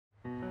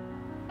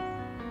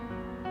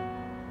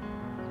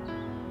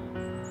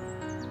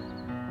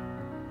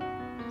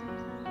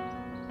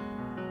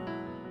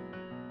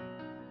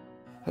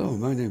Hello,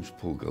 my name's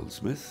Paul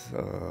Goldsmith,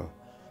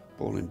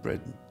 born and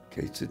bred in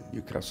Gateshead,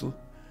 Newcastle,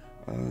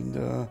 and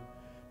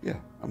yeah,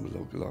 I'm a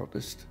local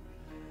artist.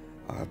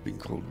 I have been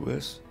called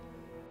worse.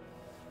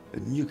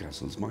 And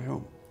Newcastle's my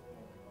home,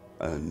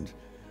 and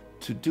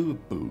to do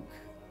a book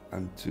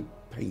and to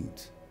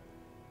paint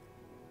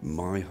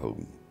my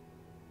home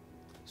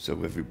so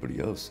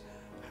everybody else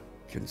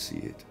can see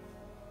it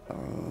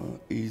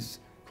is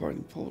quite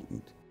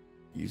important.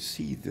 You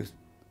see the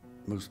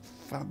most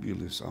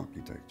fabulous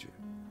architecture,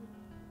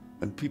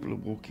 and people are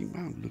walking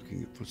around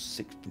looking for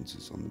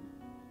sixpences on the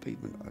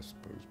pavement, I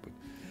suppose, but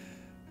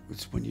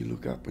it's when you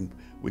look up and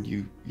when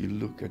you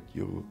look at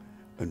your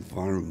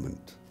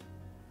environment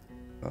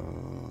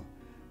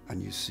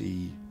and you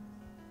see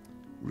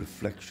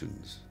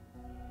reflections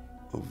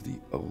of the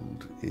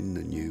old in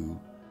the new,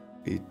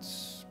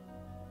 it's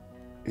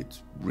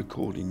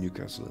recording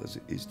Newcastle as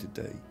it is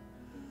today.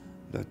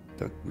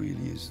 That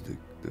really is the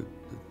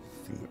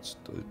thing that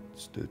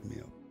stirred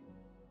me up.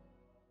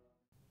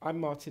 I'm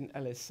Martin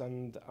Ellis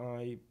and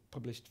I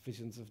published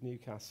Visions of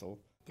Newcastle.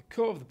 The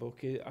core of the book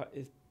is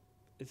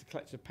a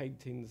collection of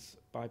paintings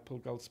by Paul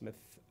Goldsmith,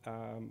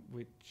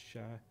 which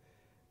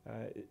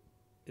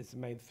is the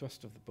main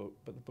thrust of the book,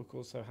 but the book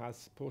also has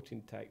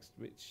supporting text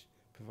which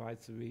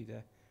provides the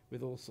reader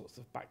with all sorts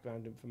of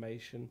background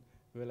information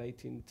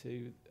relating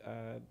to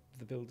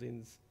the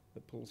buildings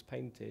that Paul's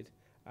painted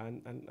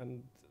and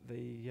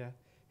the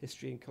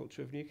history and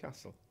culture of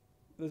Newcastle.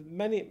 There's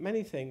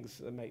many things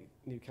that make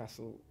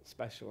Newcastle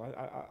special.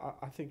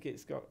 I think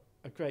it's got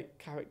a great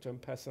character and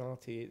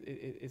personality.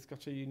 It's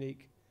got a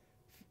unique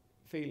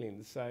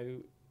feeling. So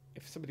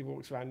if somebody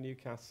walks around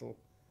Newcastle,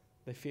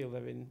 they feel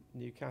they're in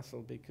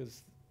Newcastle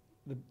because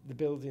the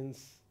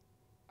buildings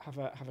have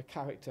a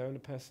character and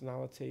a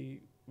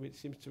personality which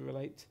seems to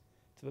relate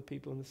to the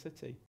people in the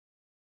city.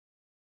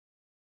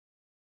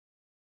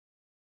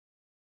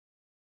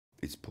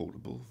 It's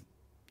portable,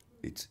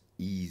 it's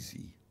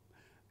easy,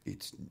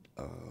 it's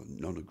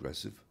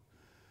non-aggressive.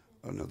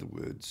 In other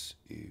words,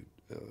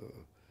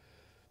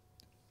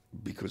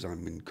 because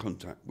I'm in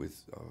contact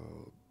with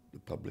the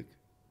public,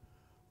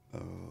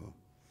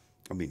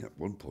 I mean, at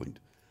one point,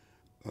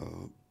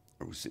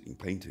 I was sitting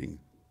painting,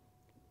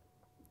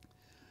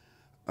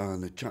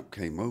 and a chap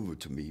came over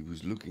to me, he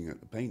was looking at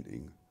the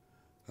painting,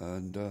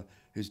 and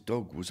his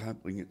dog was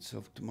hampering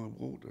itself to my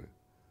water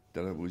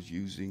that I was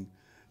using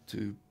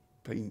to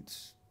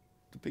paint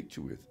the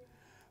picture with.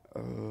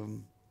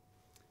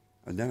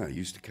 And then I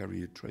used to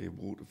carry a tray of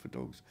water for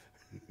dogs.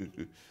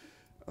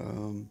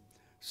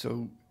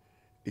 So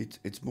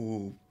it's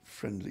more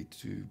friendly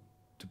to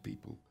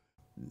people.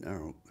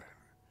 Now,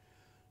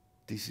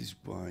 this is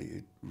why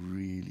it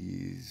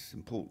really is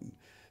important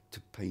to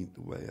paint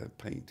the way I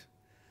paint,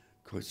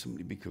 quite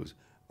simply because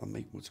I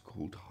make what's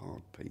called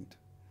hard paint.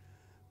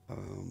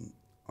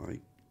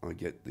 I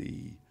get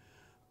the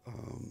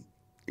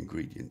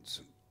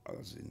ingredients,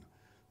 as in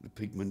the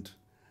pigment,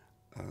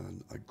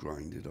 and I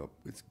grind it up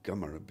with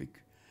gum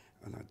arabic,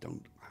 and I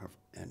don't have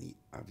any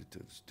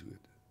additives to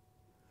it.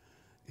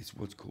 It's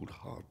what's called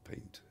hard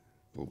paint,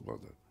 or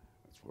rather,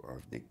 that's what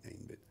I've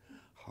nicknamed it,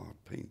 hard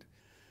paint,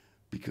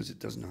 because it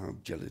doesn't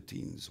have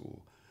gelatines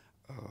or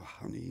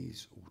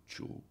honeys or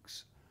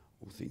chalks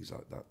or things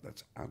like that.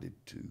 That's added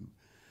to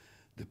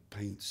the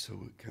paint so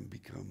it can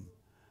become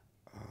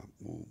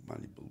more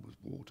malleable with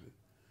water.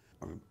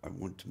 I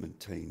want to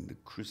maintain the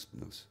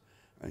crispness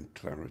and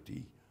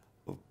clarity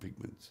of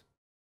pigments.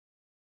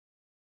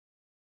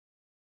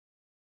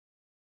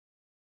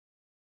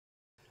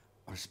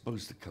 I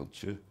suppose the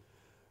culture,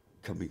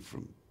 coming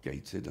from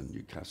Gateshead and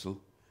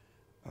Newcastle,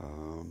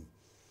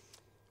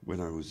 when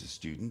I was a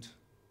student,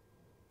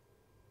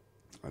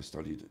 I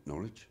studied at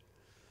Norwich,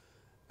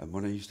 and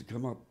when I used to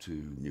come up to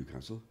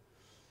Newcastle,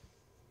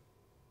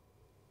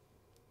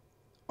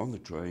 on the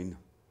train,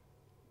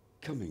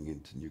 coming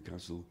into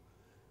Newcastle,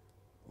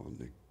 on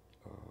the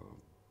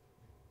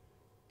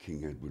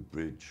King Edward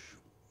Bridge,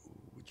 or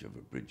whichever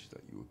bridge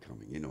that you were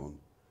coming in on,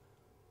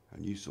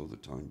 and you saw the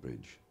Tyne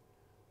Bridge,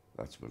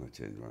 that's when I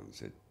turned around and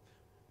said,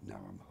 now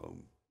I'm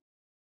home.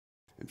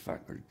 In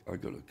fact, I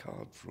got a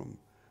card from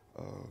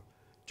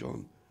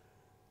John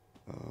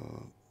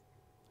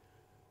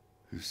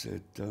who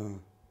said,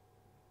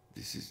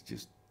 this is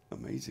just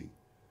amazing.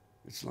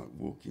 It's like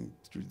walking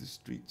through the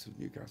streets of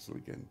Newcastle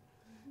again,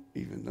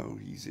 even though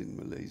he's in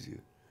Malaysia.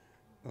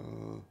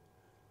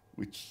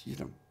 Which, you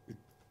know,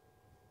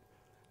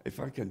 if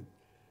I can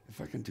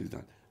do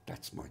that,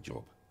 that's my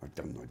job. I've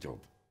done my job.